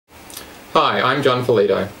Hi, I'm John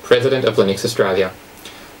Polito, President of Linux Australia.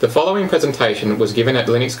 The following presentation was given at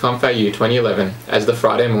Linux.conf.au 2011 as the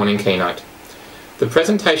Friday morning keynote. The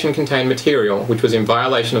presentation contained material which was in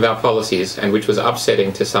violation of our policies and which was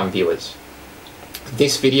upsetting to some viewers.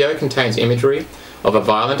 This video contains imagery of a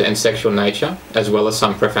violent and sexual nature, as well as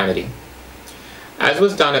some profanity. As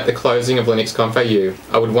was done at the closing of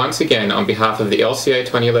Linux.conf.au, I would once again, on behalf of the LCA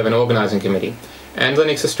 2011 Organising Committee and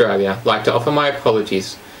Linux Australia, like to offer my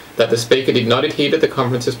apologies that the speaker did not adhere to the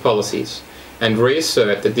conference's policies and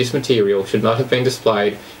reassert that this material should not have been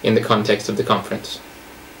displayed in the context of the conference.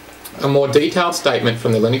 A more detailed statement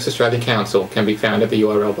from the Linux Australia Council can be found at the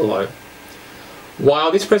URL below.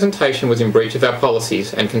 While this presentation was in breach of our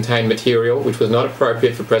policies and contained material which was not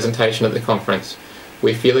appropriate for presentation at the conference,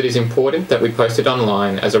 we feel it is important that we post it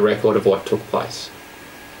online as a record of what took place.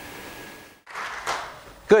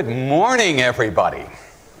 Good morning, everybody.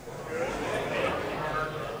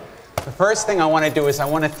 The first thing I want to do is I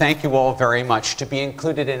want to thank you all very much. To be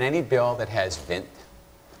included in any bill that has Vint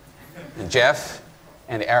and Jeff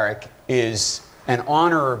and Eric is an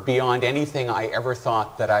honor beyond anything I ever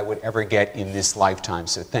thought that I would ever get in this lifetime.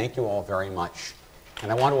 So thank you all very much.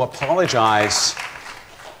 And I want to apologize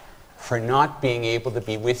for not being able to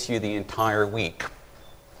be with you the entire week.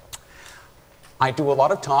 I do a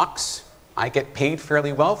lot of talks. I get paid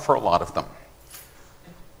fairly well for a lot of them.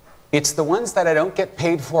 It's the ones that I don't get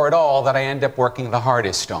paid for at all that I end up working the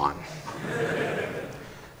hardest on.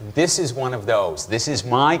 This is one of those. This is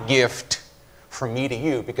my gift from me to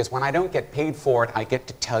you, because when I don't get paid for it, I get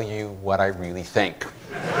to tell you what I really think.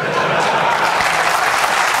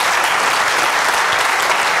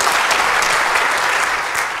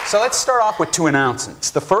 So let's start off with two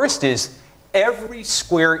announcements. The first is every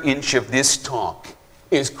square inch of this talk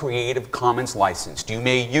is Creative Commons licensed. You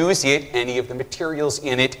may use it, any of the materials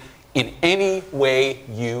in it, in any way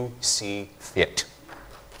you see fit.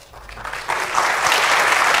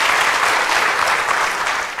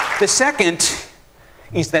 The second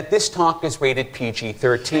is that this talk is rated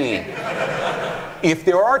PG-13. If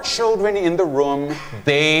there are children in the room,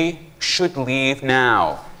 they should leave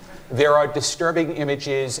now. There are disturbing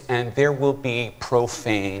images and there will be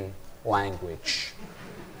profane language.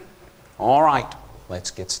 All right,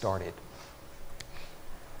 let's get started.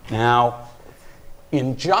 Now,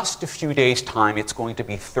 in just a few days' time, it's going to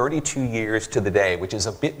be 32 years to the day, which is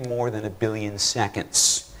a bit more than 1 billion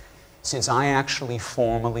seconds, since I actually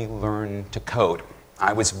formally learned to code.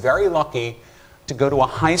 I was very lucky to go to a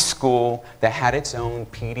high school that had its own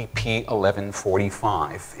PDP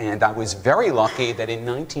 1145. And I was very lucky that in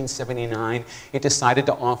 1979, it decided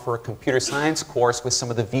to offer a computer science course with some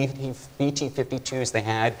of the VT52s they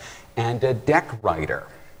had and a deck writer.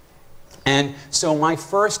 And so my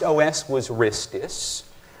first OS was Ristus,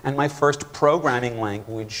 and my first programming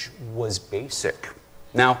language was BASIC.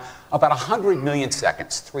 Now, about 100 million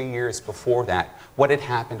seconds, 3 years before that, what had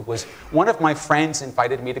happened was one of my friends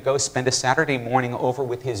invited me to go spend a Saturday morning over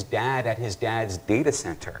with his dad at his dad's data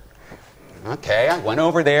center. Okay, I went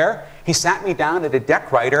over there. He sat me down at a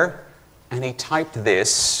deck writer, and he typed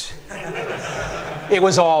this. It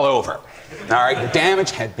was all over. All right, the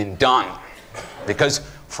damage had been done. Because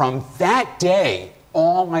from that day,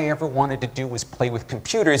 all I ever wanted to do was play with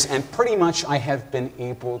computers, and pretty much I have been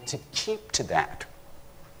able to keep to that.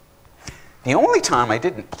 The only time I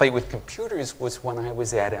didn't play with computers was when I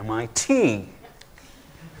was at MIT.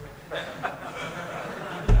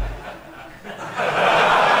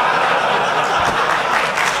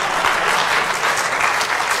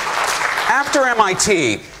 After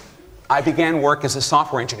MIT, I began work as a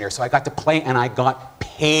software engineer, so I got to play and I got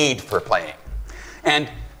paid for playing. And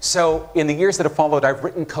so in the years that have followed, I've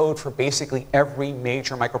written code for basically every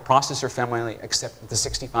major microprocessor family except the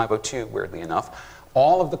 6502, weirdly enough.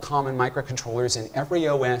 All of the common microcontrollers in every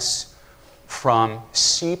OS from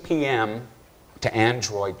CP/M to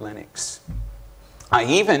Android Linux. I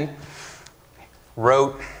even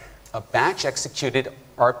wrote a batch-executed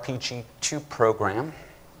RPG2 program,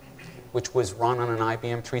 which was run on an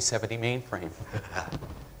IBM 370 mainframe.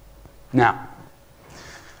 Now,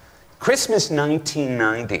 Christmas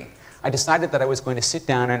 1990, I decided that I was going to sit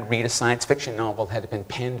down and read a science fiction novel that had been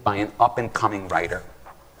penned by an up-and-coming writer.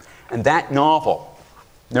 And that novel,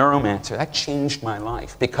 Neuromancer, that changed my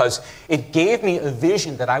life because it gave me a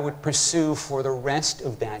vision that I would pursue for the rest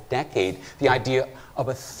of that decade, the idea of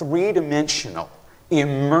a three-dimensional,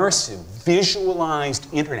 immersive,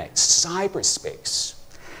 visualized internet, cyberspace.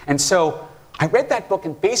 And so I read that book,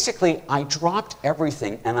 and basically I dropped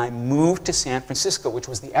everything and I moved to San Francisco, which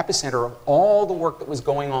was the epicenter of all the work that was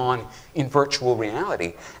going on in virtual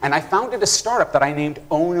reality. And I founded a startup that I named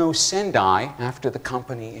Ono Sendai, after the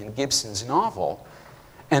company in Gibson's novel.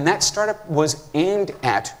 And that startup was aimed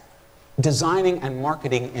at designing and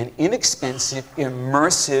marketing an inexpensive,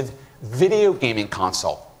 immersive video gaming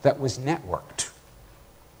console that was networked.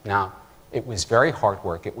 Now, it was very hard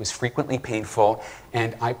work, it was frequently painful,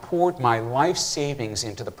 and I poured my life savings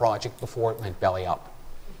into the project before it went belly up.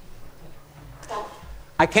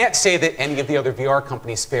 I can't say that any of the other VR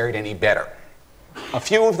companies fared any better. A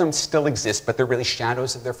few of them still exist, but they're really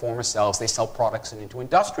shadows of their former selves. They sell products into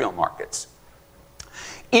industrial markets.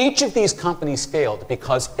 Each of these companies failed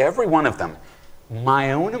because every one of them,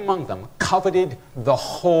 my own among them, coveted the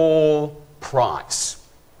whole prize.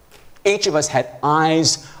 Each of us had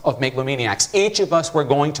eyes of megalomaniacs. Each of us were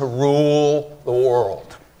going to rule the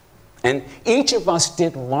world. And each of us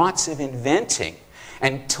did lots of inventing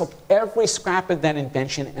and took every scrap of that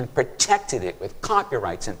invention and protected it with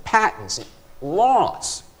copyrights and patents and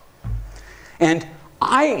laws. And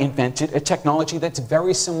I invented a technology that's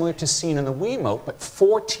very similar to seen in the Wiimote, but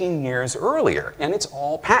 14 years earlier, and it's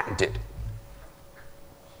all patented.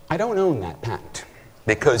 I don't own that patent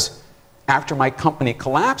because after my company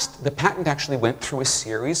collapsed, the patent actually went through a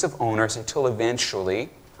series of owners until eventually,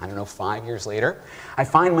 I don't know, 5 years later, I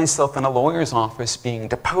find myself in a lawyer's office being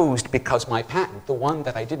deposed because my patent, the one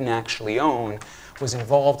that I didn't actually own, was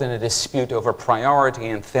involved in a dispute over priority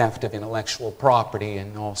and theft of intellectual property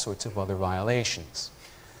and all sorts of other violations.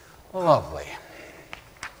 Lovely.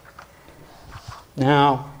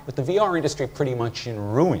 Now, with the VR industry pretty much in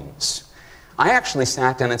ruins, I actually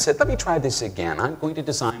sat down and said, let me try this again. I'm going to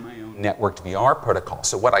design my own networked VR protocol.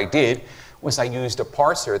 So what I did was I used a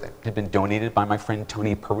parser that had been donated by my friend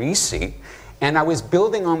Tony Parisi, and I was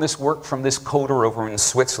building on this work from this coder over in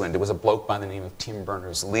Switzerland. It was a bloke by the name of Tim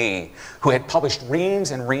Berners-Lee, who had published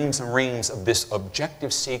reams and reams and reams of this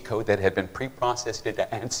Objective-C code that had been pre-processed into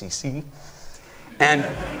ANSI-C, and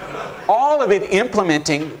all of it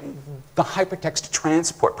implementing the hypertext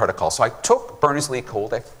transport protocol. So I took Berners-Lee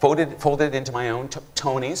code, I folded it into my own, took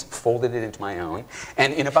Tony's, folded it into my own,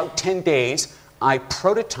 and in about 10 days, I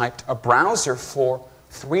prototyped a browser for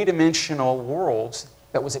three-dimensional worlds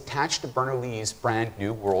that was attached to Berners-Lee's brand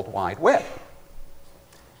new World Wide Web.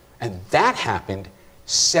 And that happened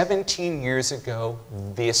 17 years ago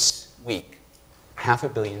this week,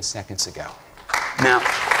 500 million seconds ago. Now,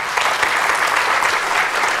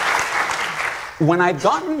 when I'd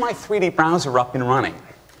gotten my 3D browser up and running,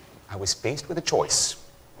 I was faced with a choice.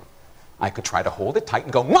 I could try to hold it tight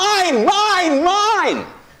and go, mine, mine, mine,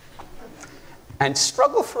 and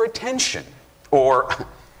struggle for attention, or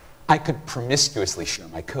I could promiscuously share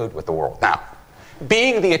my code with the world. Now,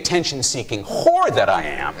 being the attention-seeking whore that I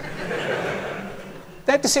am,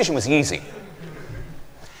 that decision was easy.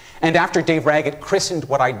 And after Dave Raggett christened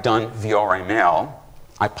what I'd done VRML,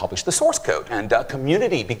 I published the source code, and a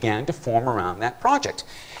community began to form around that project.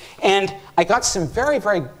 And I got some very,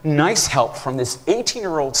 very nice help from this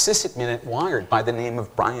 18-year-old sysadmin at Wired by the name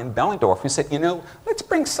of Brian Bellendorf, who said, you know, let's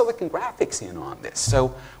bring Silicon Graphics in on this.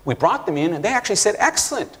 So we brought them in, and they actually said,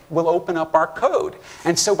 excellent, we'll open up our code.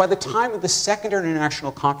 And so by the time of the second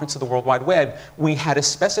International Conference of the World Wide Web, we had a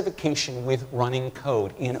specification with running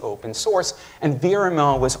code in open source, and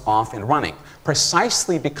VRML was off and running,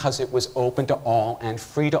 precisely because it was open to all and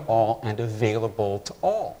free to all and available to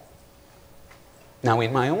all. Now,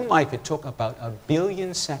 in my own life, it took about 1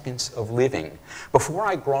 billion seconds of living before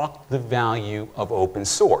I grokked the value of open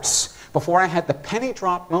source, before I had the penny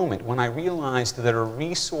drop moment when I realized that a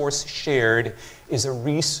resource shared is a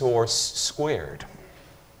resource squared.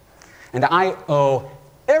 And I owe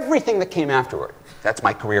everything that came afterward, that's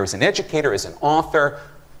my career as an educator, as an author,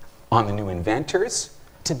 on the new inventors,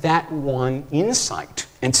 to that one insight.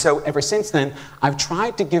 And so ever since then, I've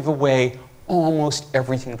tried to give away almost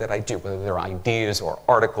everything that I do, whether they're ideas or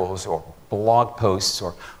articles or blog posts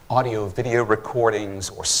or audio, video recordings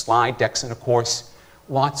or slide decks, and of course,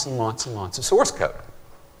 lots and lots and lots of source code.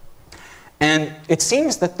 And it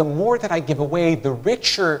seems that the more that I give away, the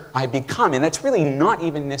richer I become. And that's really not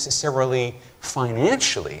even necessarily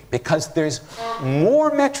financially, because there's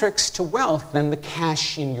more metrics to wealth than the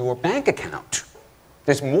cash in your bank account.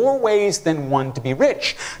 There's more ways than one to be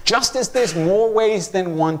rich, just as there's more ways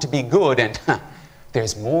than one to be good, and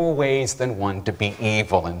there's more ways than one to be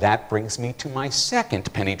evil. And that brings me to my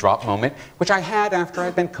second penny drop moment, which I had after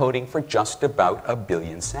I'd been coding for just about 1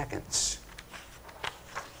 billion seconds.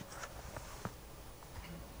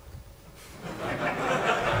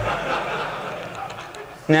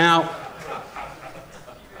 Now,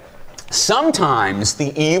 Sometimes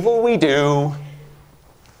the evil we do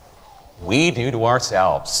to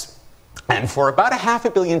ourselves. And for about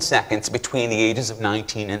 500 million seconds between the ages of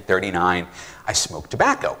 19 and 39, I smoked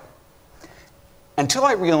tobacco. Until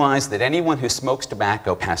I realized that anyone who smokes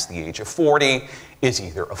tobacco past the age of 40 is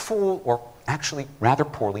either a fool or actually rather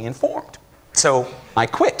poorly informed. So I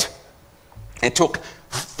quit. It took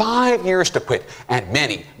 5 years to quit, and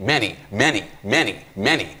many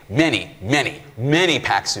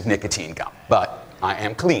packs of nicotine gum. But I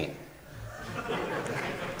am clean.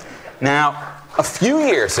 Now, a few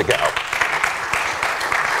years ago,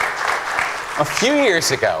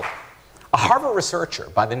 a Harvard researcher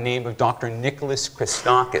by the name of Dr. Nicholas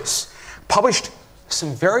Christakis published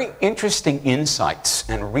some very interesting insights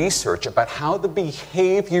and research about how the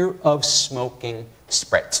behavior of smoking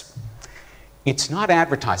spreads. It's not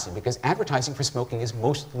advertising, because advertising for smoking is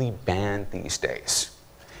mostly banned these days.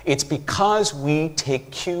 It's because we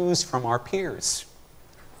take cues from our peers.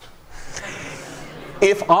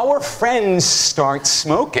 If our friends start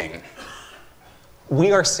smoking,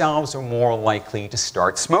 we ourselves are more likely to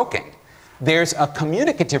start smoking. There's a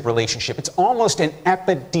communicative relationship. It's almost an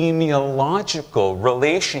epidemiological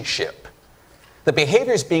relationship. The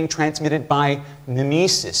behavior is being transmitted by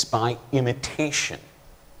mimesis, by imitation.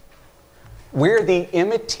 We're the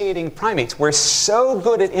imitating primates. We're so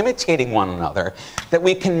good at imitating one another that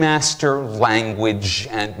we can master language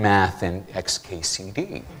and math and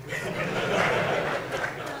XKCD.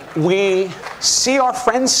 We see our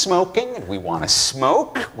friends smoking, and we want to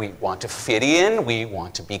smoke, we want to fit in, we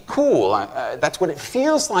want to be cool. That's what it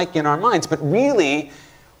feels like in our minds, but really,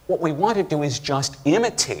 what we want to do is just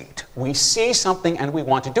imitate. We see something and we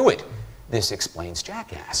want to do it. This explains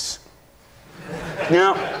Jackass.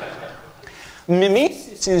 Now,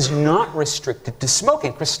 mimesis is not restricted to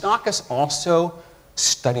smoking. Christakis also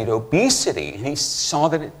studied obesity, and he saw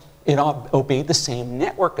that it obeyed the same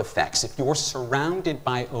network effects. If you're surrounded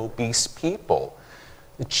by obese people,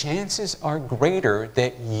 the chances are greater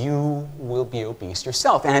that you will be obese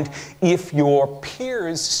yourself. And if your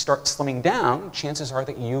peers start slimming down, chances are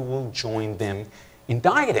that you will join them in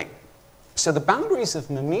dieting. So the boundaries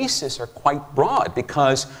of mimesis are quite broad,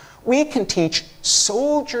 because we can teach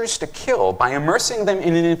soldiers to kill by immersing them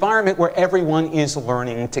in an environment where everyone is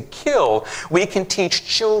learning to kill. We can teach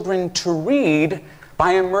children to read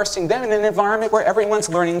by immersing them in an environment where everyone's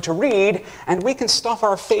learning to read, and we can stuff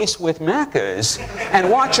our face with macas and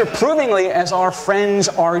watch approvingly as our friends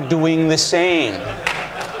are doing the same.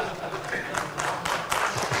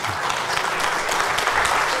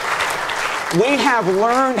 We have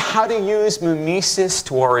learned how to use mimesis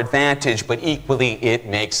to our advantage, but equally it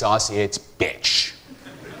makes us its bitch.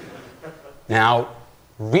 Now,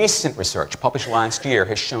 recent research published last year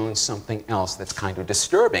has shown something else that's kind of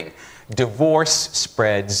disturbing. Divorce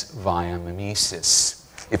spreads via mimesis.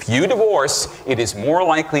 If you divorce, it is more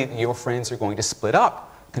likely that your friends are going to split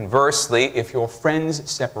up. Conversely, if your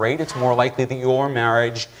friends separate, it's more likely that your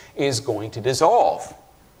marriage is going to dissolve.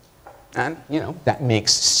 And, that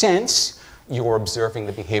makes sense. You're observing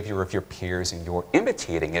the behavior of your peers and you're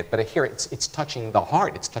imitating it, but here it's touching the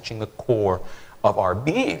heart, it's touching the core of our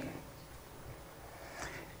being.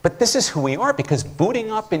 But this is who we are, because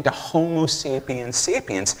booting up into Homo sapiens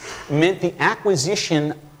sapiens meant the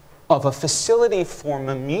acquisition of a facility for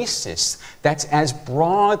mimesis that's as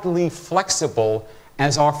broadly flexible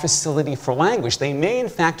as our facility for language. They may, in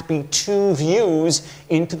fact, be two views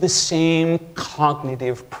into the same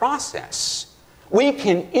cognitive process. We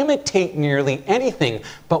can imitate nearly anything,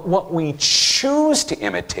 but what we choose to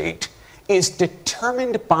imitate is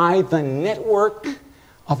determined by the network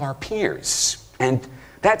of our peers. And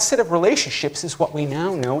that set of relationships is what we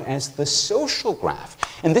now know as the social graph.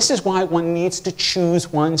 And this is why one needs to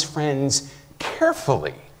choose one's friends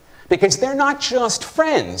carefully, because they're not just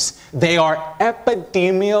friends, they are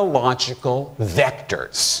epidemiological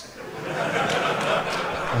vectors.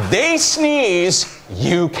 They sneeze,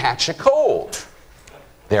 you catch a cold.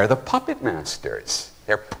 They're the puppet masters.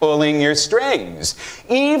 They're pulling your strings,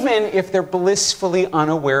 even if they're blissfully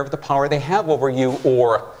unaware of the power they have over you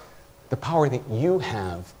or the power that you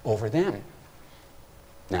have over them.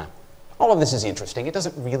 Now, all of this is interesting. It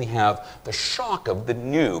doesn't really have the shock of the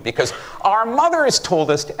new, because our mothers told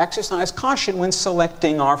us to exercise caution when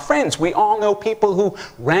selecting our friends. We all know people who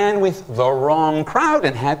ran with the wrong crowd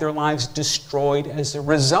and had their lives destroyed as a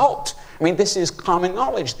result. I mean, this is common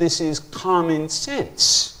knowledge. This is common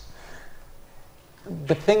sense.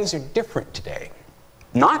 But things are different today.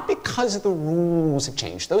 Not because the rules have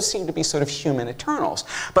changed. Those seem to be sort of human eternals.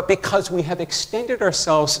 But because we have extended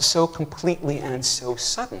ourselves so completely and so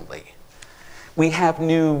suddenly. We have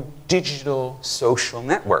new digital social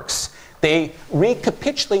networks. They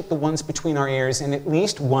recapitulate the ones between our ears in at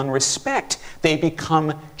least one respect. They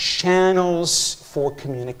become channels for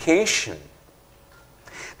communication.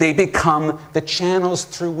 They become the channels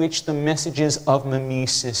through which the messages of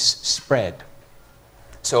mimesis spread.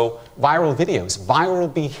 So viral videos,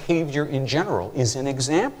 viral behavior in general is an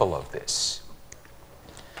example of this.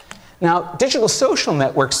 Now, digital social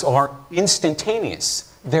networks are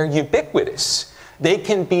instantaneous. They're ubiquitous. They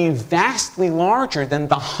can be vastly larger than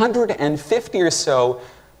the 150 or so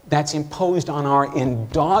that's imposed on our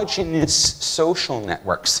endogenous social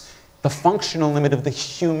networks, the functional limit of the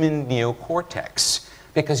human neocortex.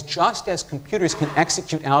 Because just as computers can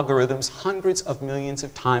execute algorithms hundreds of millions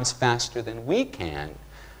of times faster than we can,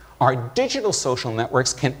 our digital social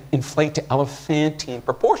networks can inflate to elephantine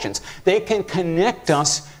proportions. They can connect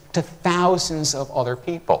us to thousands of other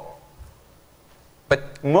people.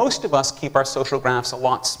 But most of us keep our social graphs a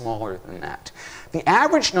lot smaller than that. The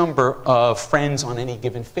average number of friends on any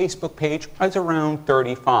given Facebook page is around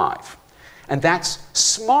 35. And that's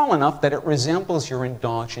small enough that it resembles your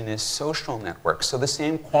endogenous social network. So the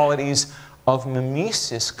same qualities of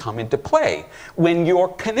mimesis come into play. When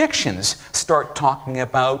your connections start talking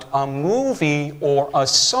about a movie or a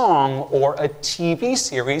song or a TV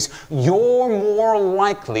series, you're more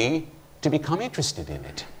likely to become interested in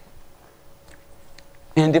it.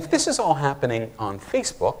 And if this is all happening on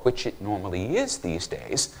Facebook, which it normally is these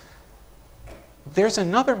days, there's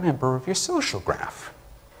another member of your social graph.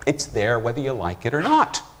 It's there whether you like it or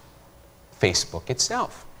not. Facebook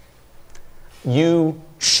itself. You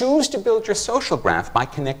choose to build your social graph by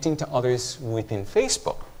connecting to others within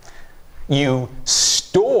Facebook. You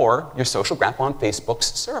store your social graph on Facebook's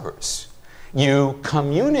servers. You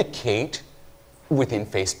communicate within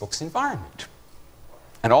Facebook's environment.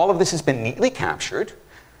 And all of this has been neatly captured,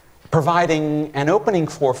 providing an opening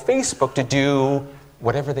for Facebook to do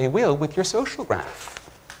whatever they will with your social graph.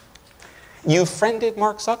 You friended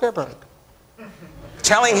Mark Zuckerberg,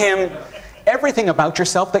 telling him everything about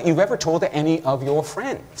yourself that you've ever told to any of your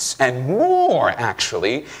friends, and more,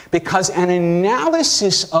 actually, because an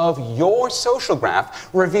analysis of your social graph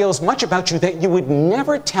reveals much about you that you would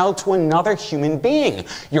never tell to another human being.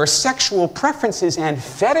 Your sexual preferences and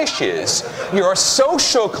fetishes, your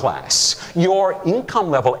social class, your income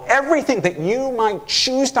level, everything that you might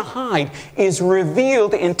choose to hide is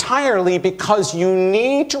revealed entirely because you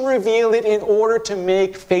need to reveal it in order to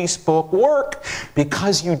make Facebook work,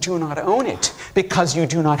 because you do not own it. Because you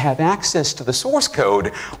do not have access to the source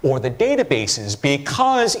code or the databases,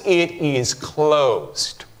 because it is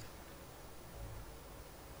closed.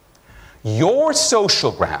 Your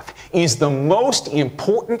social graph is the most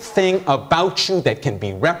important thing about you that can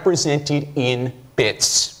be represented in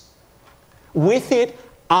bits. With it,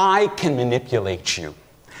 I can manipulate you.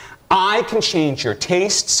 I can change your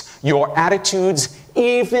tastes, your attitudes,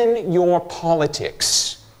 even your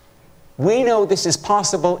politics. We know this is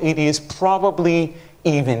possible. It is probably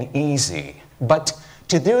even easy. But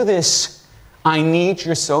to do this, I need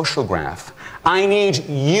your social graph. I need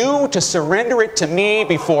you to surrender it to me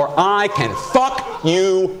before I can fuck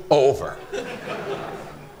you over.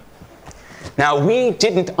 Now, we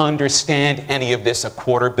didn't understand any of this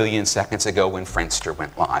 250 million seconds ago when Friendster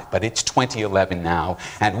went live, but it's 2011 now,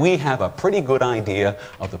 and we have a pretty good idea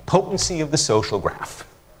of the potency of the social graph.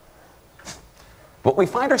 But we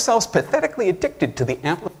find ourselves pathetically addicted to the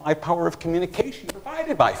amplified power of communication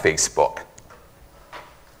provided by Facebook.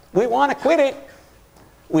 We want to quit it.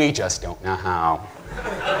 We just don't know how.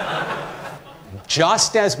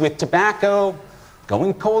 Just as with tobacco,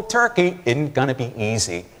 going cold turkey isn't going to be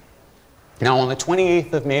easy. Now, on the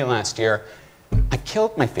 28th of May last year, I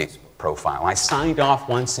killed my Facebook profile. I signed off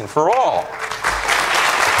once and for all.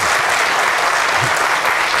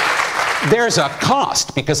 There's a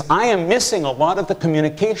cost, because I am missing a lot of the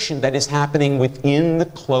communication that is happening within the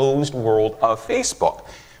closed world of Facebook.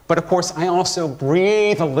 But of course, I also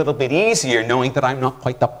breathe a little bit easier knowing that I'm not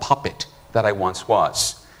quite the puppet that I once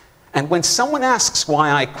was. And when someone asks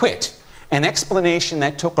why I quit, an explanation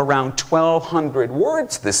that took around 1,200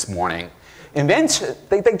 words this morning, and then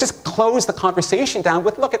they just close the conversation down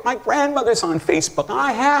with, look, my grandmother's on Facebook.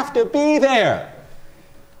 I have to be there.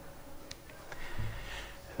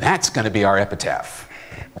 That's going to be our epitaph.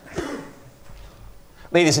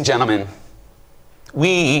 Ladies and gentlemen,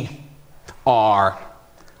 we are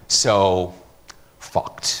so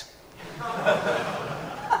fucked.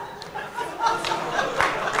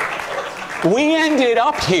 We ended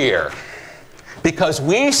up here because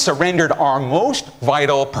we surrendered our most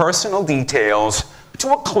vital personal details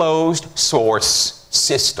to a closed source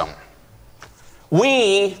system.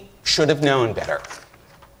 We should have known better.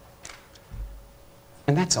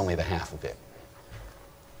 And that's only the half of it.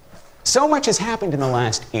 So much has happened in the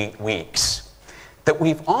last 8 weeks that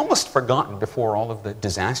we've almost forgotten, before all of the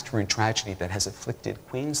disaster and tragedy that has afflicted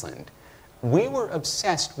Queensland, we were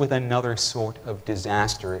obsessed with another sort of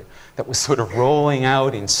disaster that was sort of rolling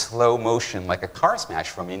out in slow motion like a car smash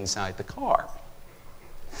from inside the car.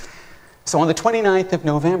 So on the 29th of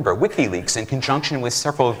November, WikiLeaks, in conjunction with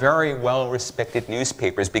several very well-respected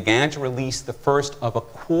newspapers, began to release the first of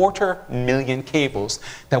 250,000 cables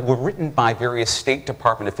that were written by various State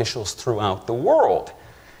Department officials throughout the world.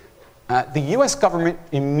 The US government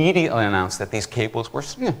immediately announced that these cables were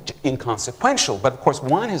inconsequential, but of course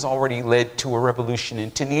one has already led to a revolution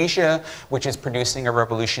in Tunisia, which is producing a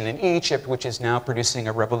revolution in Egypt, which is now producing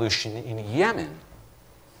a revolution in Yemen.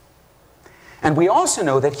 And we also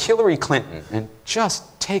know that Hillary Clinton, and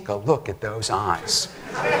just take a look at those eyes,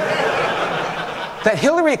 that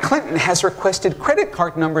Hillary Clinton has requested credit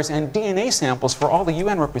card numbers and DNA samples for all the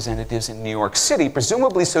UN representatives in New York City,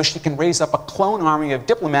 presumably so she can raise up a clone army of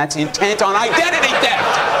diplomats intent on identity theft,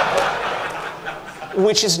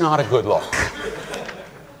 which is not a good look.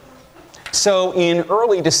 So in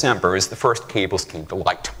early December, as the first cables came to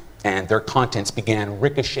light, and their contents began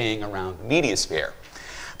ricocheting around the media sphere,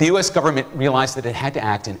 the US government realized that it had to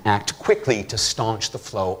act, and act quickly, to staunch the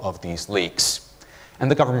flow of these leaks. And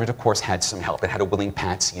the government, of course, had some help. It had a willing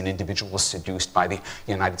patsy, an individual seduced by the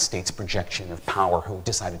United States projection of power, who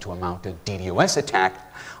decided to mount a DDoS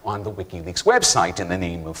attack on the WikiLeaks website in the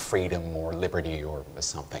name of freedom or liberty or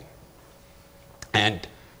something. And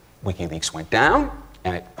WikiLeaks went down,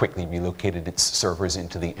 and it quickly relocated its servers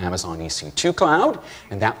into the Amazon EC2 cloud,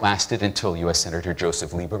 and that lasted until US Senator Joseph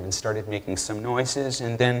Lieberman started making some noises,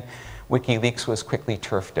 and then WikiLeaks was quickly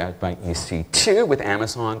turfed out by EC2, with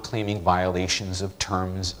Amazon claiming violations of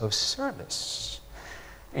terms of service.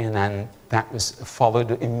 And then that was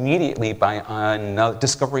followed immediately by a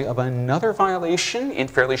discovery of another violation in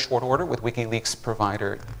fairly short order with WikiLeaks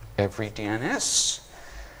provider EveryDNS.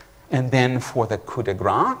 And then for the coup de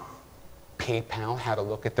grace, PayPal had a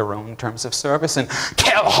look at their own terms of service, and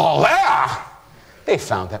quelle horreur! They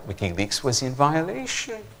found that WikiLeaks was in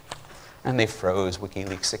violation. And they froze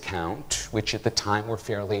WikiLeaks' account, which at the time were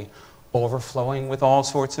fairly overflowing with all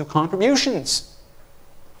sorts of contributions.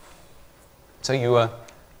 So you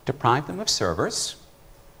deprive them of servers,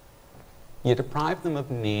 you deprive them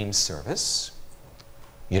of name service,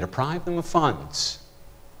 you deprive them of funds.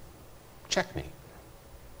 Checkmate.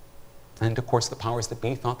 And of course, the powers that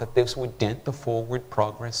be thought that this would dent the forward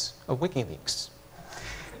progress of WikiLeaks.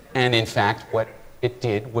 And in fact, what it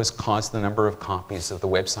did was cause the number of copies of the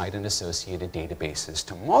website and associated databases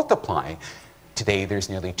to multiply. Today, there's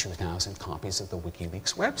nearly 2,000 copies of the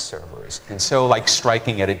WikiLeaks web servers. And so, like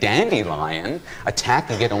striking at a dandelion,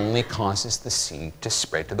 attacking it only causes the seed to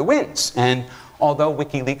spread to the winds. And although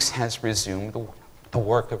WikiLeaks has resumed the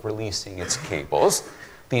work of releasing its cables,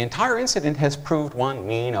 the entire incident has proved one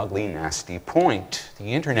mean, ugly, nasty point.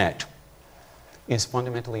 The internet is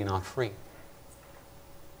fundamentally not free.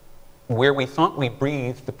 Where we thought we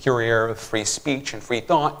breathed the pure air of free speech and free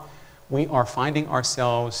thought, we are finding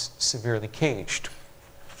ourselves severely caged.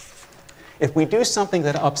 If we do something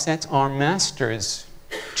that upsets our masters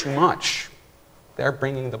too much, they're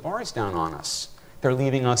bringing the bars down on us. They're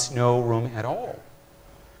leaving us no room at all.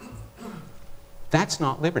 That's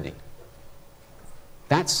not liberty.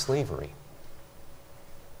 That's slavery.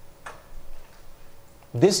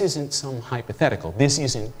 This isn't some hypothetical. This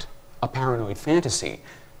isn't a paranoid fantasy.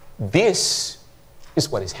 This is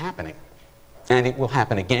what is happening. And it will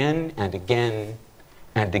happen again and again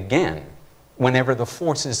and again whenever the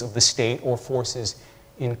forces of the state or forces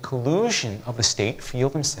in collusion of the state feel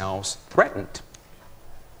themselves threatened.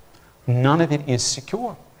 None of it is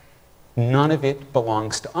secure. None of it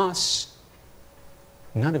belongs to us.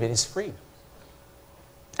 None of it is free.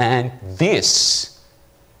 And this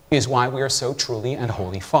is why we are so truly and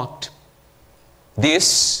wholly fucked.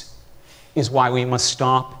 This is why we must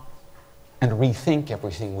stop and rethink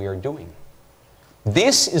everything we are doing.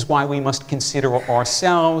 This is why we must consider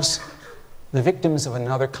ourselves the victims of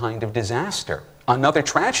another kind of disaster, another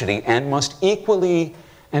tragedy, and must equally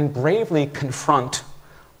and bravely confront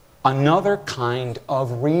another kind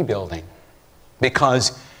of rebuilding.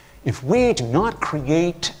 Because if we do not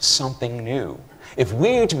create something new, if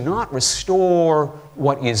we do not restore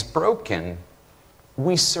what is broken,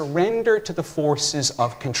 we surrender to the forces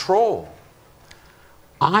of control.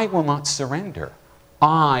 I will not surrender.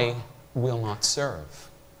 I will not serve.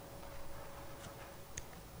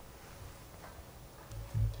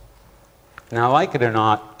 Now, like it or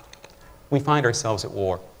not, we find ourselves at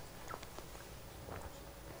war.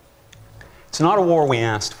 It's not a war we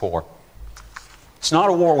asked for. It's not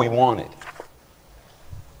a war we wanted.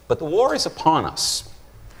 But the war is upon us.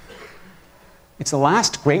 It's the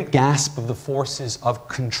last great gasp of the forces of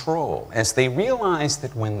control as they realized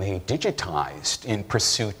that when they digitized in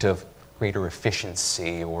pursuit of greater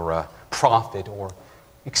efficiency or profit or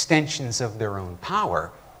extensions of their own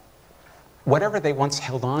power, whatever they once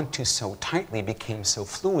held on to so tightly became so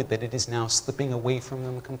fluid that it is now slipping away from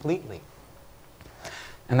them completely.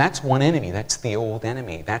 And that's one enemy. That's the old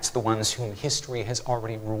enemy. That's the ones whom history has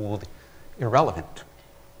already ruled irrelevant.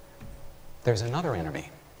 There's another enemy.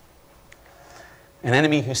 An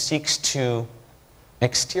enemy who seeks to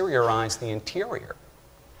exteriorize the interior,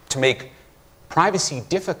 to make privacy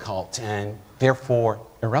difficult and therefore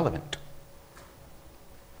irrelevant.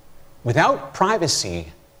 Without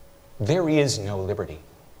privacy, there is no liberty.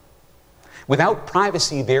 Without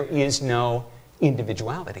privacy, there is no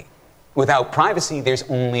individuality. Without privacy, there's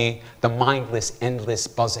only the mindless, endless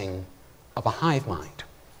buzzing of a hive mind.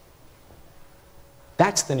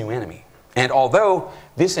 That's the new enemy. And although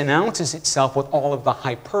this announces itself with all of the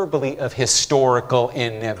hyperbole of historical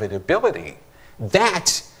inevitability,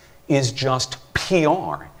 that is just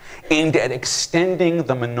PR aimed at extending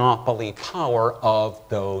the monopoly power of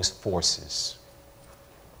those forces.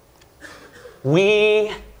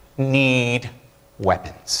 We need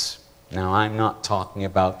weapons. Now, I'm not talking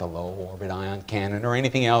about the low-orbit ion cannon or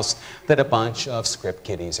anything else that a bunch of script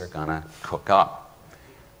kiddies are going to cook up.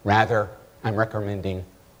 Rather, I'm recommending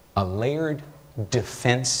a layered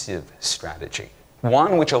defensive strategy,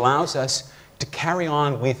 one which allows us to carry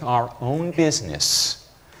on with our own business,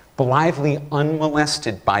 blithely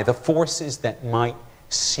unmolested by the forces that might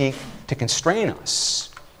seek to constrain us.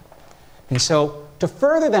 And so, to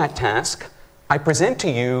further that task, I present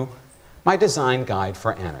to you my design guide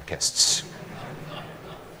for anarchists.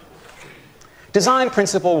 Design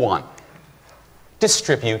principle 1,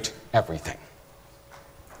 distribute everything.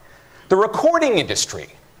 The recording industry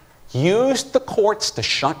used the courts to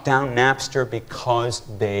shut down Napster because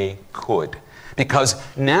they could. Because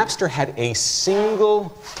Napster had a single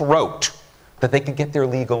throat that they could get their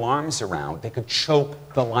legal arms around. They could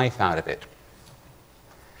choke the life out of it.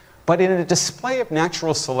 But in a display of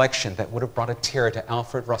natural selection that would have brought a tear to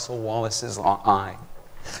Alfred Russel Wallace's eye,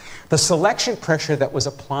 the selection pressure that was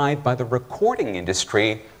applied by the recording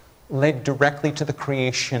industry led directly to the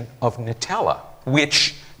creation of Nutella,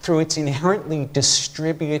 which, through its inherently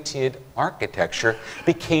distributed architecture,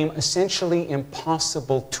 became essentially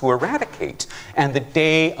impossible to eradicate, and the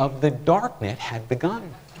day of the darknet had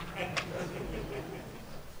begun.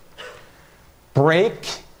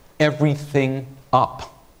 Break everything up.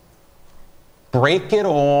 Break it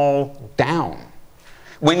all down.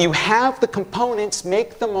 When you have the components,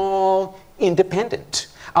 make them all independent.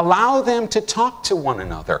 Allow them to talk to one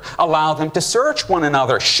another. Allow them to search one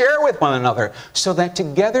another, share with one another, so that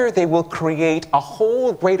together they will create a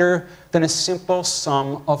whole greater than a simple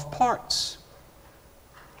sum of parts.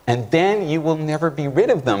 And then you will never be rid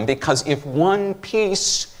of them, because if one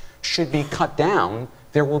piece should be cut down,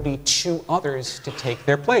 there will be two others to take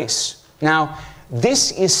their place. Now,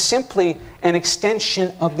 this is simply an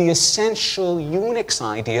extension of the essential Unix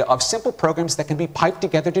idea of simple programs that can be piped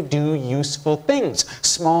together to do useful things,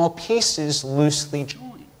 small pieces loosely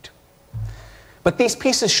joined. But these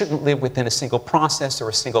pieces shouldn't live within a single process or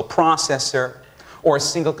a single processor or a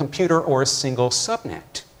single computer or a single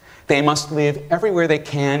subnet. They must live everywhere they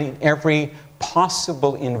can in every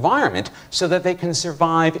possible environment so that they can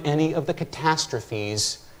survive any of the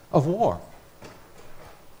catastrophes of war.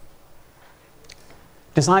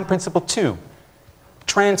 Design principle 2,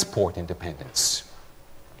 transport independence.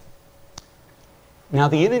 Now,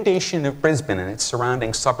 the inundation of Brisbane and its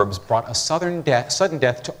surrounding suburbs brought a sudden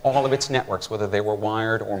death to all of its networks, whether they were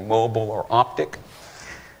wired or mobile or optic.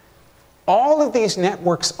 All of these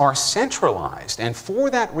networks are centralized, and for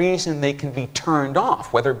that reason they can be turned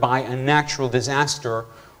off, whether by a natural disaster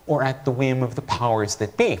or at the whim of the powers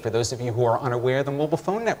that be. For those of you who are unaware, the mobile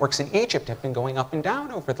phone networks in Egypt have been going up and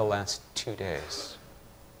down over the last 2 days.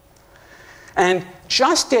 And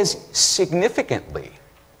just as significantly,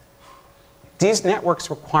 these networks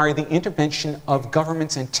require the intervention of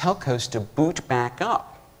governments and telcos to boot back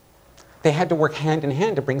up. They had to work hand in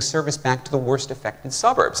hand to bring service back to the worst affected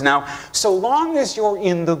suburbs. Now, so long as you're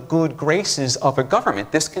in the good graces of a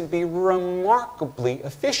government, this can be remarkably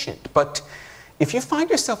efficient. But if you find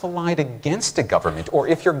yourself allied against a government, or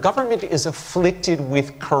if your government is afflicted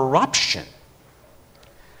with corruption,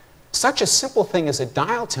 such a simple thing as a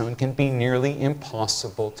dial tone can be nearly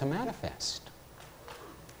impossible to manifest.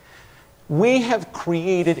 we have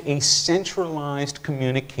created a centralized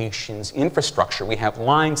communications infrastructure. We have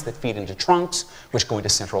lines that feed into trunks, which go into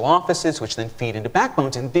central offices, which then feed into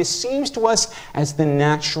backbones. And this seems to us as the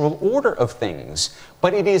natural order of things.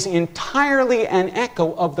 But it is entirely an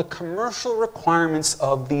echo of the commercial requirements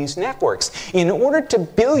of these networks. In order to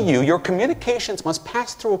bill you, your communications must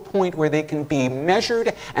pass through a point where they can be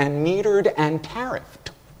measured and metered and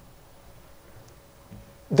tariffed.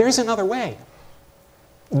 There's another way.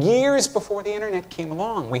 Years before the internet came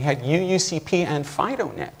along, we had UUCP and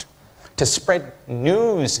FidoNet to spread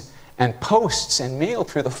news and posts and mail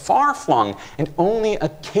through the far-flung and only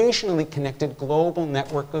occasionally connected global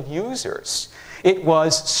network of users. It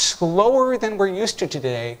was slower than we're used to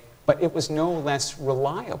today, but it was no less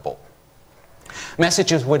reliable.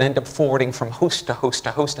 Messages would end up forwarding from host to host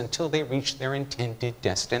to host until they reached their intended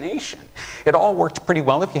destination. It all worked pretty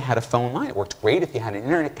well if you had a phone line. It worked great if you had an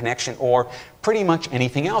internet connection or pretty much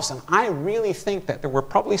anything else. And I really think that there were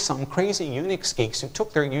probably some crazy Unix geeks who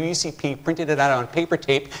took their UUCP, printed it out on paper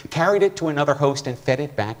tape, carried it to another host, and fed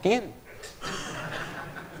it back in.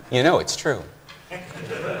 You know it's true.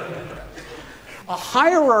 A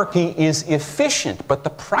hierarchy is efficient, but the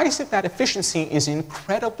price of that efficiency is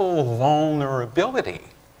incredible vulnerability.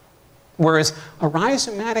 Whereas a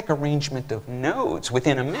rhizomatic arrangement of nodes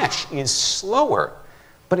within a mesh is slower,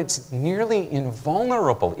 but it's nearly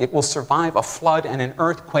invulnerable. It will survive a flood and an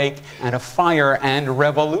earthquake and a fire and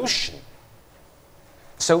revolution.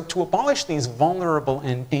 So to abolish these vulnerable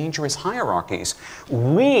and dangerous hierarchies,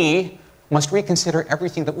 we must reconsider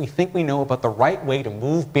everything that we think we know about the right way to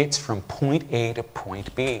move bits from point A to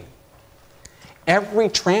point B. Every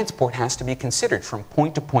transport has to be considered, from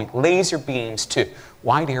point-to-point laser beams to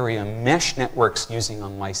wide-area mesh networks using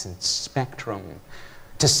unlicensed spectrum,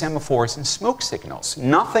 to semaphores and smoke signals.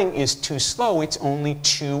 Nothing is too slow, it's only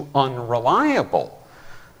too unreliable.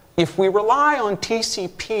 If we rely on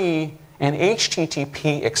TCP and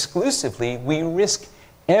HTTP exclusively, we risk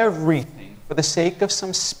everything for the sake of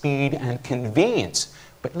some speed and convenience.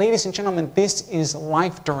 But ladies and gentlemen, this is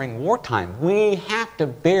life during wartime. We have to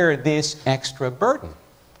bear this extra burden.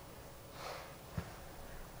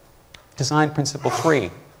 Design principle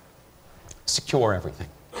 3, secure everything.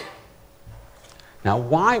 Now,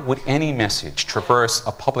 why would any message traverse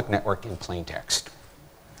a public network in plain text?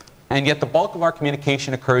 And yet the bulk of our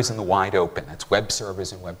communication occurs in the wide open. That's web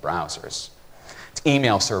servers and web browsers. It's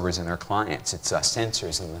email servers and their clients. It's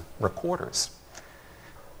sensors and the recorders.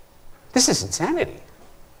 This is insanity.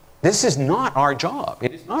 This is not our job.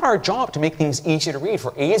 It is not our job to make things easy to read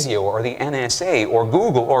for ASIO or the NSA or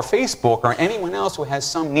Google or Facebook or anyone else who has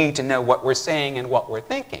some need to know what we're saying and what we're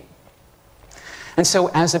thinking. And so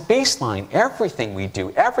as a baseline, everything we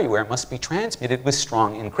do everywhere must be transmitted with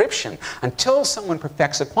strong encryption. Until someone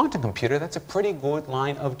perfects a quantum computer, that's a pretty good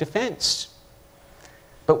line of defense.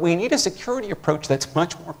 But we need a security approach that's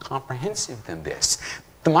much more comprehensive than this.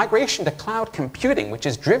 The migration to cloud computing, which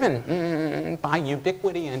is driven by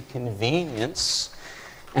ubiquity and convenience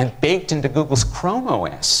and baked into Google's Chrome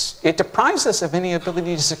OS, it deprives us of any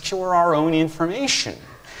ability to secure our own information.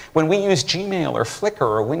 When we use Gmail or Flickr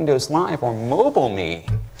or Windows Live or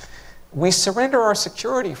MobileMe, we surrender our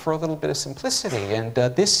security for a little bit of simplicity, and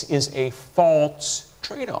this is a false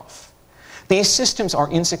trade-off. These systems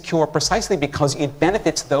are insecure precisely because it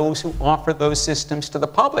benefits those who offer those systems to the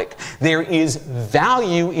public. There is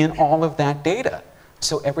value in all of that data,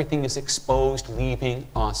 so everything is exposed, leaving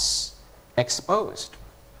us exposed.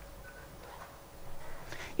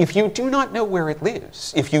 If you do not know where it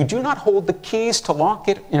lives, if you do not hold the keys to lock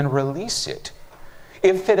it and release it,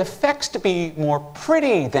 if it affects to be more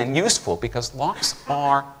pretty than useful because locks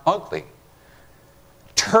are ugly,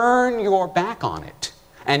 turn your back on it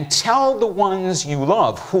and tell the ones you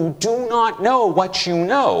love who do not know what you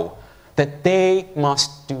know that they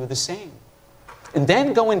must do the same. And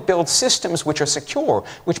then go and build systems which are secure,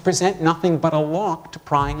 which present nothing but a lock to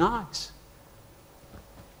prying eyes.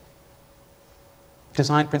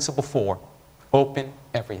 Design principle 4, open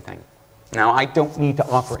everything. Now, I don't need to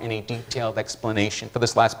offer any detailed explanation for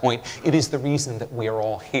this last point. It is the reason that we are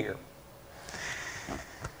all here.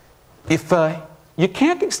 If you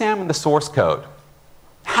can't examine the source code,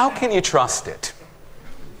 how can you trust it?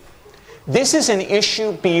 This is an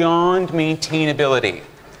issue beyond maintainability.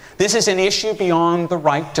 This is an issue beyond the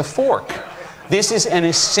right to fork. This is an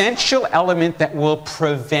essential element that will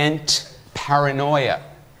prevent paranoia.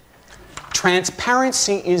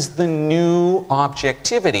 Transparency is the new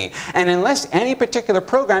objectivity. And unless any particular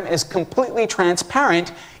program is completely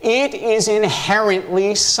transparent, it is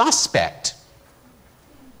inherently suspect.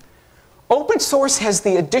 Open source has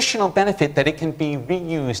the additional benefit that it can be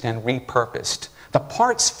reused and repurposed. The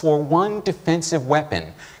parts for one defensive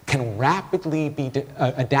weapon can rapidly be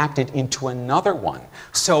adapted into another one.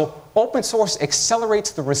 So open source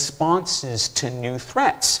accelerates the responses to new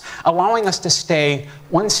threats, allowing us to stay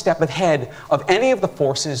one step ahead of any of the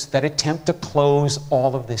forces that attempt to close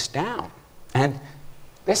all of this down. And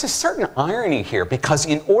there's a certain irony here, because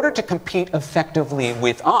in order to compete effectively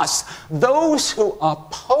with us, those who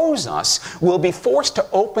oppose us will be forced to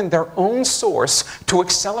open their own source to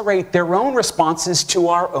accelerate their own responses to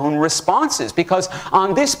our own responses. Because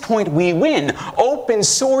on this point we win. Open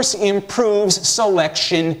source improves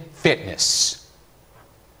selection fitness.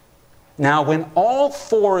 Now, when all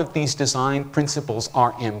four of these design principles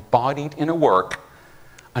are embodied in a work,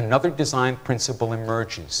 another design principle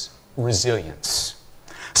emerges: resilience.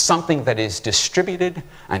 Something that is distributed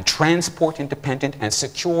and transport independent and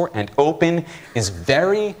secure and open is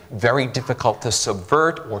very, very difficult to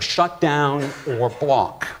subvert or shut down or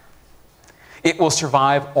block. It will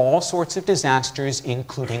survive all sorts of disasters,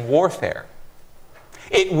 including warfare.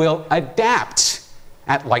 It will adapt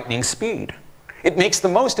at lightning speed. It makes the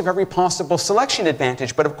most of every possible selection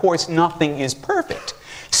advantage, but of course nothing is perfect.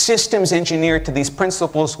 Systems engineered to these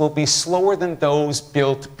principles will be slower than those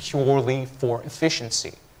built purely for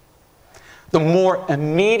efficiency. The more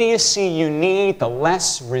immediacy you need, the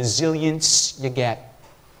less resilience you get.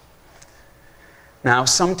 Now,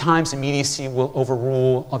 sometimes immediacy will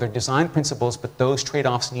overrule other design principles, but those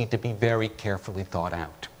trade-offs need to be very carefully thought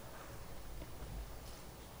out.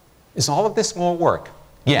 Is all of this more work?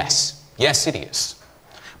 Yes. Yes, it is.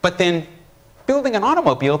 But then building an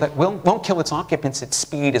automobile that won't kill its occupants at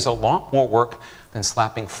speed is a lot more work than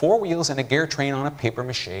slapping 4 wheels and a gear train on a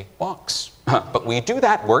papier-mâché box. But we do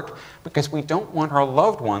that work because we don't want our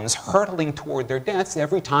loved ones hurtling toward their deaths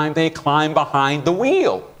every time they climb behind the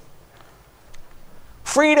wheel.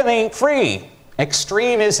 Freedom ain't free.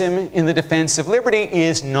 Extremism in the defense of liberty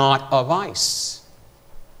is not a vice.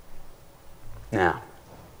 Now,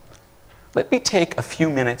 let me take a few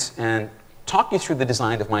minutes and talk you through the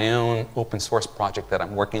design of my own open source project that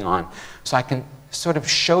I'm working on, so I can sort of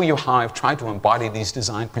show you how I've tried to embody these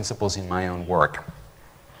design principles in my own work.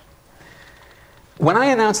 When I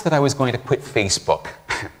announced that I was going to quit Facebook,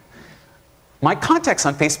 my contacts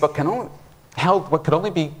on Facebook held what could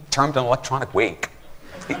only be termed an electronic wake.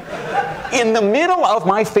 In the middle of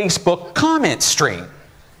my Facebook comment stream,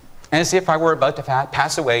 as if I were about to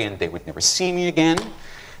pass away and they would never see me again.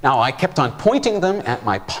 Now, I kept on pointing them at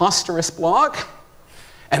my posthumous blog,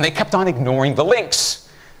 and they kept on ignoring the links,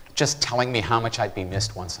 just telling me how much I'd be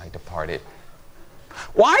missed once I departed.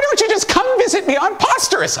 Why don't you just come visit me on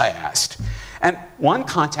Posthumous, I asked. And one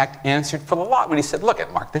contact answered for the lot when he said, look,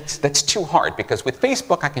 Mark, that's too hard, because with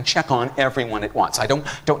Facebook I can check on everyone at once. I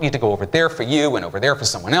don't need to go over there for you and over there for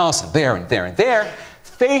someone else and there and there and there.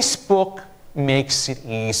 Facebook makes it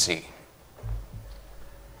easy.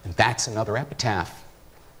 And that's another epitaph.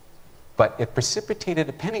 But it precipitated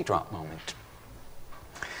a penny drop moment.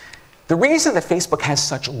 The reason that Facebook has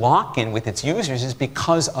such lock-in with its users is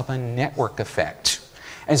because of a network effect.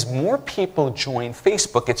 As more people join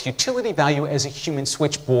Facebook, its utility value as a human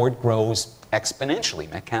switchboard grows exponentially,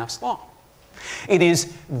 Metcalfe's law. It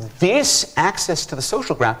is this access to the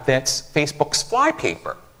social graph that's Facebook's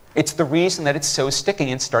flypaper. It's the reason that it's so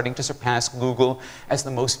sticky and starting to surpass Google as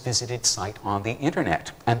the most visited site on the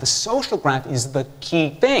internet. And the social graph is the key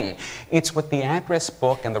thing. It's what the address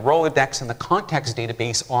book and the Rolodex and the contacts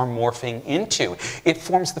database are morphing into. It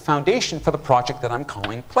forms the foundation for the project that I'm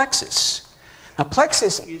calling Plexus. Now,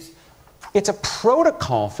 Plexus it's a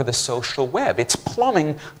protocol for the social web. It's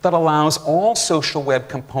plumbing that allows all social web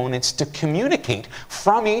components to communicate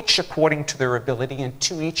from each according to their ability and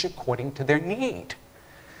to each according to their need.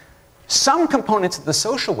 Some components of the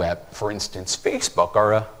social web, for instance, Facebook,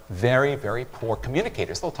 are very, very poor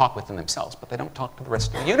communicators. They'll talk within themselves, but they don't talk to the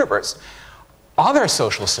rest of the universe. Other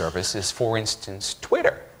social services, for instance,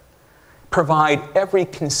 Twitter, provide every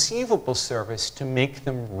conceivable service to make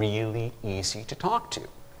them really easy to talk to.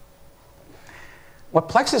 What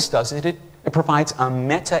Plexus does is it provides a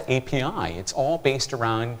meta API. It's all based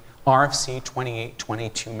around RFC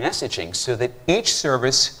 2822 messaging, so that each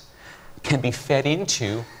service can be fed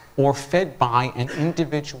into or fed by an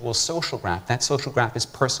individual social graph. That social graph is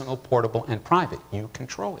personal, portable, and private. You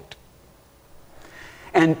control it.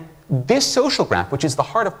 And this social graph, which is the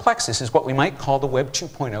heart of Plexus, is what we might call the Web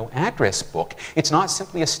 2.0 address book. It's not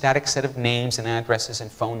simply a static set of names and addresses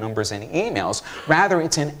and phone numbers and emails. Rather,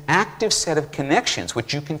 it's an active set of connections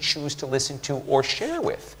which you can choose to listen to or share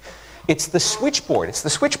with. It's the switchboard. It's the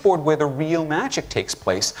switchboard where the real magic takes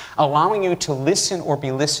place, allowing you to listen or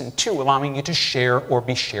be listened to, allowing you to share or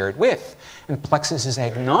be shared with. And Plexus is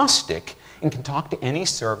agnostic and can talk to any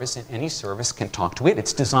service, and any service can talk to it.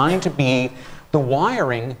 It's designed to be the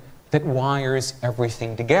wiring that wires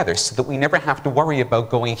everything together so that we never have to worry about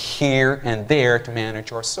going here and there to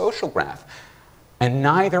manage our social graph. And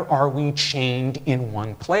neither are we chained in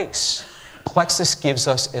one place. Plexus gives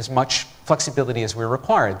us as much flexibility as we're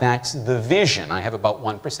required. That's the vision. I have about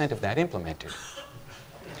 1% of that implemented.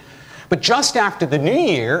 But just after the new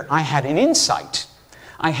year, I had an insight.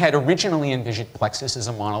 I had originally envisioned Plexus as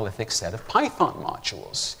a monolithic set of Python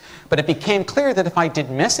modules. But it became clear that if I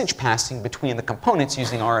did message passing between the components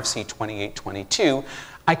using RFC 2822,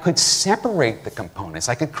 I could separate the components.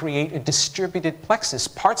 I could create a distributed Plexus,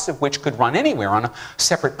 parts of which could run anywhere on a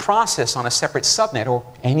separate process, on a separate subnet, or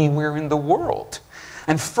anywhere in the world.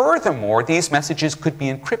 And furthermore, these messages could be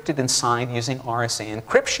encrypted and signed using RSA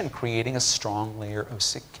encryption, creating a strong layer of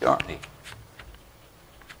security.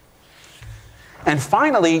 And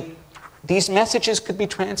finally, these messages could be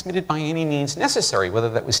transmitted by any means necessary, whether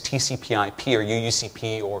that was TCP/IP or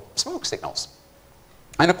UUCP or smoke signals.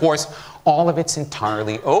 And of course, all of it's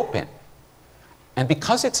entirely open. And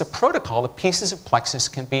because it's a protocol, the pieces of Plexus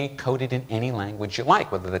can be coded in any language you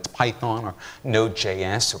like, whether that's Python or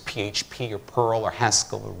Node.js or PHP or Perl or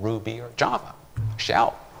Haskell or Ruby or Java,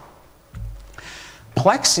 Shell.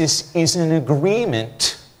 Plexus is an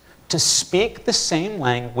agreement to speak the same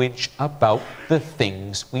language about the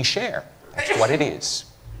things we share. That's what it is.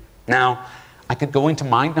 Now, I could go into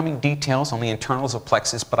mind-numbing details on the internals of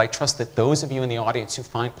Plexus, but I trust that those of you in the audience who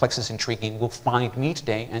find Plexus intriguing will find me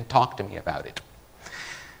today and talk to me about it.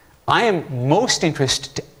 I am most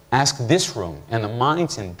interested to ask this room and the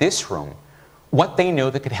minds in this room what they know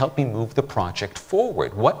that could help me move the project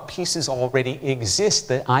forward. What pieces already exist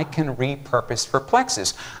that I can repurpose for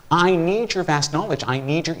Plexus? I need your vast knowledge. I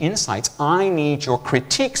need your insights. I need your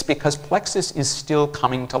critiques because Plexus is still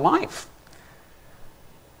coming to life.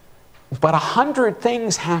 But 100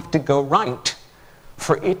 things have to go right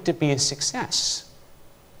for it to be a success.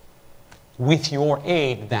 With your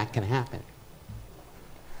aid, that can happen.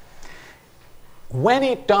 When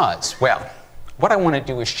it does, well, what I want to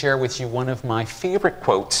do is share with you one of my favorite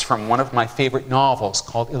quotes from one of my favorite novels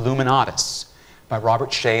called Illuminatus by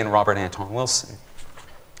Robert Shea and Robert Anton Wilson.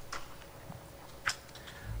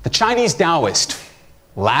 The Chinese Taoist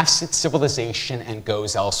laughs at civilization and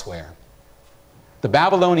goes elsewhere. The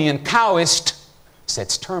Babylonian Taoist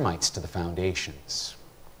sets termites to the foundations.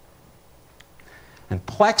 And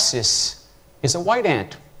Plexus is a white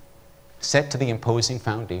ant set to the imposing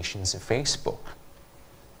foundations of Facebook.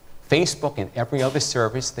 Facebook and every other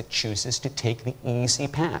service that chooses to take the easy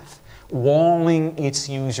path, walling its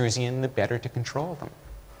users in the better to control them.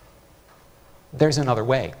 There's another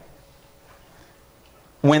way.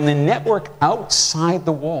 When the network outside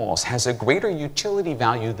the walls has a greater utility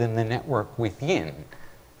value than the network within,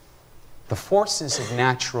 the forces of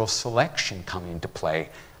natural selection come into play,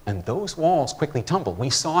 and those walls quickly tumble. We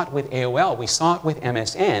saw it with AOL, we saw it with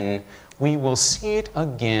MSN, we will see it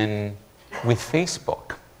again with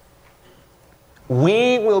Facebook.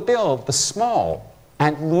 We will build the small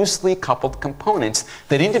and loosely coupled components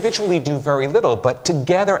that individually do very little, but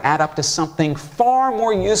together add up to something far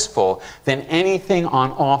more useful than anything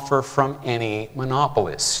on offer from any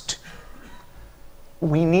monopolist.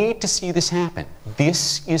 We need to see this happen.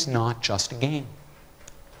 This is not just a game.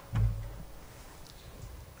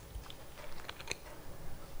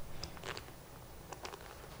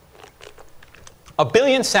 A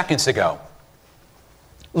billion seconds ago,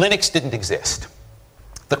 Linux didn't exist.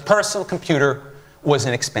 The personal computer was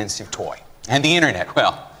an expensive toy. And the internet,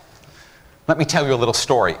 well, let me tell you a little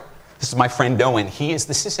story. This is my friend Owen. He is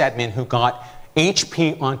the sysadmin who got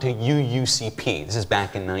HP onto UUCP. This is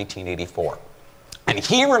back in 1984. And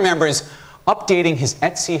he remembers updating his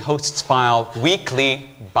Etsy hosts file weekly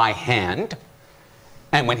by hand.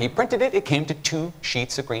 And when he printed it, it came to 2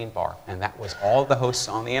 sheets of green bar. And that was all the hosts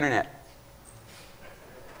on the internet.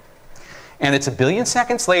 And it's a billion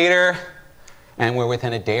seconds later, and we're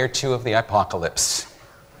within a day or 2 of the apocalypse.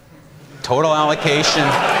 Total allocation.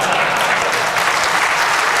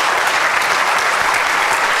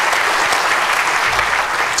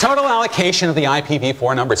 Total allocation of the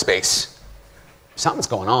IPv4 number space. Something's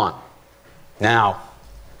going on. Now,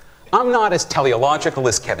 I'm not as teleological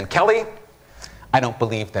as Kevin Kelly. I don't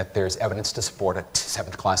believe that there's evidence to support a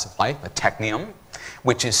 7th class of life, a technium,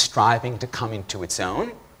 which is striving to come into its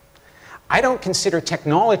own. I don't consider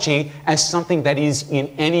technology as something that is in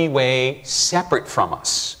any way separate from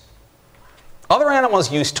us. Other animals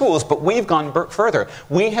use tools, but we've gone further.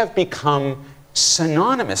 We have become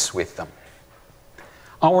synonymous with them.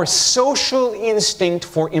 our social instinct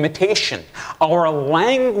for imitation, our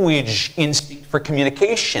language instinct for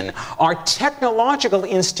communication, our technological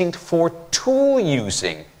instinct for tool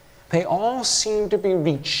using, they all seem to be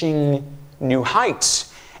reaching new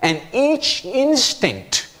heights. And each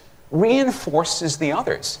instinct reinforces the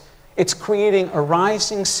others. It's creating a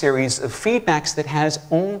rising series of feedbacks that has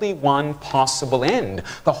only one possible end.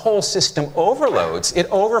 The whole system overloads. It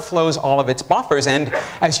overflows all of its buffers and,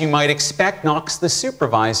 as you might expect, knocks the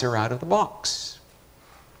supervisor out of the box.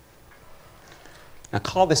 Now,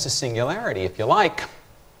 call this a singularity if you like.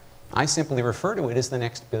 I simply refer to it as the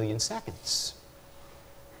next billion seconds.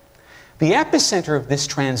 The epicenter of this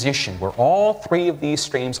transition, where all three of these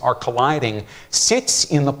streams are colliding, sits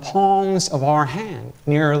in the palms of our hand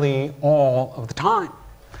nearly all of the time.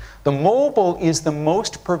 The mobile is the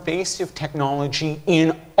most pervasive technology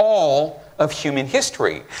in all of human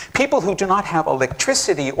history. People who do not have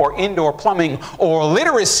electricity or indoor plumbing or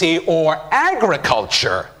literacy or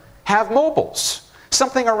agriculture have mobiles.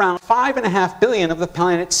 Something around 5.5 billion of the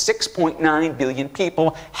planet's 6.9 billion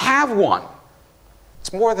people have one.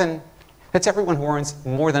 That's everyone who earns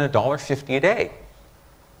more than $1.50 a day.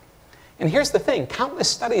 And here's the thing, countless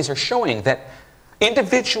studies are showing that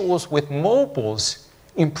individuals with mobiles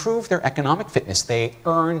improve their economic fitness. They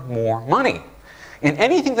earn more money. And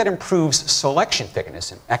anything that improves selection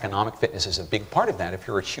fitness, and economic fitness is a big part of that if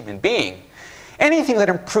you're a human being, anything that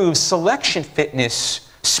improves selection fitness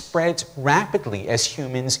spreads rapidly as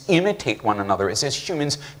humans imitate one another, as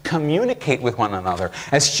humans communicate with one another,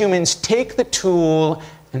 as humans take the tool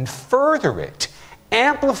and further it,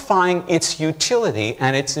 amplifying its utility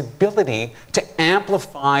and its ability to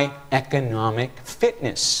amplify economic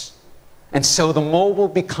fitness. And so the mobile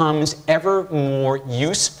becomes ever more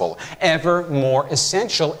useful, ever more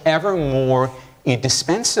essential, ever more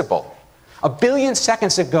indispensable. 1 billion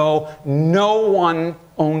seconds ago, no one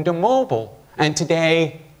owned a mobile, and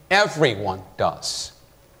today everyone does.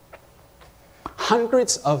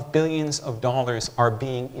 Hundreds of billions of dollars are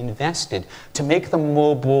being invested to make the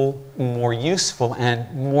mobile more useful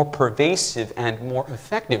and more pervasive and more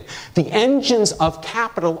effective. The engines of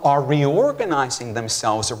capital are reorganizing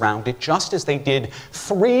themselves around it, just as they did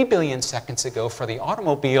 3 billion seconds ago for the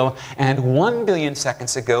automobile and 1 billion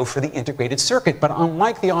seconds ago for the integrated circuit. But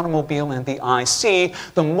unlike the automobile and the IC,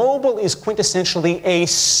 the mobile is quintessentially a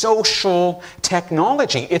social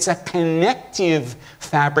technology. It's a connective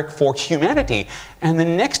fabric for humanity. And the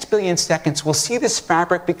next billion seconds will see this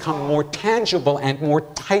fabric become more tangible and more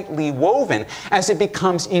tightly woven as it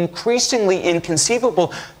becomes increasingly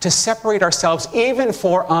inconceivable to separate ourselves even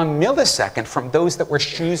for a millisecond from those that we're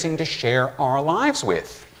choosing to share our lives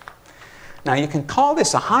with. Now, you can call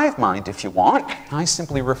this a hive mind if you want. I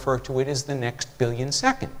simply refer to it as the next billion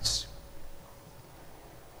seconds.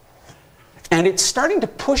 And it's starting to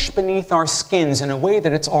push beneath our skins in a way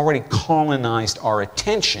that it's already colonized our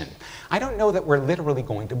attention. I don't know that we're literally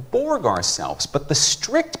going to Borg ourselves, but the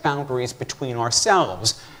strict boundaries between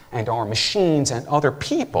ourselves and our machines and other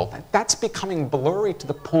people, that's becoming blurry to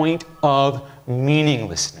the point of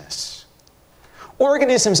meaninglessness.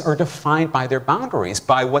 Organisms are defined by their boundaries,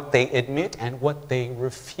 by what they admit and what they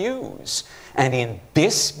refuse. And in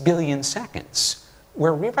this billion seconds,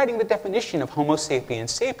 we're rewriting the definition of Homo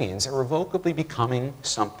sapiens sapiens, irrevocably becoming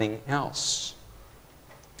something else.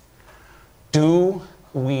 Do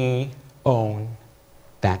we own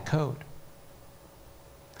that code?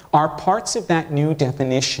 Are parts of that new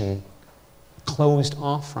definition closed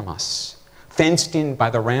off from us, fenced in by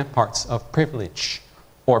the ramparts of privilege,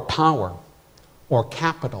 or power, or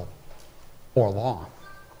capital, or law?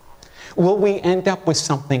 Will we end up with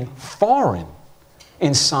something foreign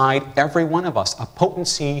inside every one of us, a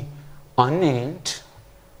potency unnamed,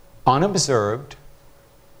 unobserved,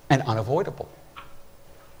 and unavoidable?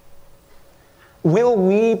 Will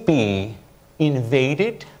we be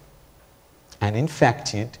invaded and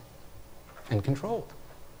infected and controlled?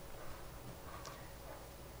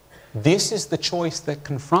 This is the choice that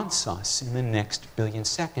confronts us in the next billion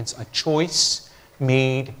seconds, a choice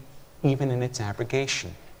made even in its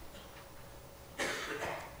abrogation.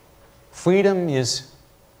 Freedom is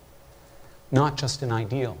not just an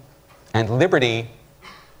ideal, and liberty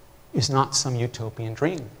is not some utopian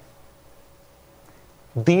dream.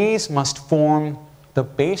 These must form the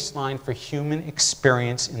baseline for human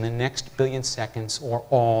experience in the next billion seconds, or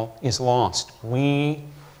all is lost. We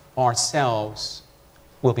ourselves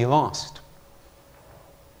will be lost.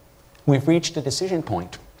 We've reached a decision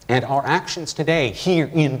point, and our actions today, here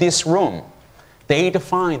in this room, they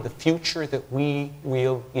define the future that we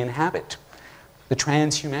will inhabit, the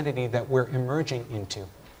transhumanity that we're emerging into.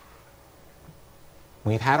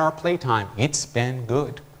 We've had our playtime. It's been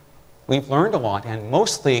good. We've learned a lot, and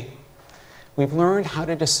mostly we've learned how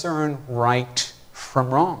to discern right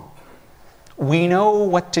from wrong. We know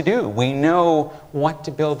what to do. We know what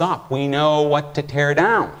to build up. We know what to tear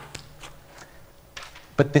down.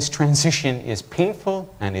 But this transition is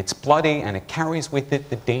painful, and it's bloody, and it carries with it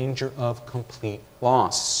the danger of complete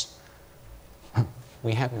loss.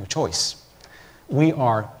 We have no choice. We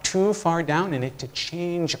are too far down in it to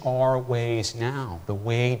change our ways now. The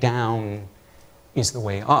way down is the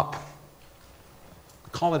way up.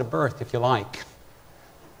 Call it a birth if you like.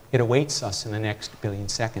 It awaits us in the next billion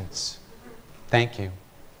seconds. Thank you.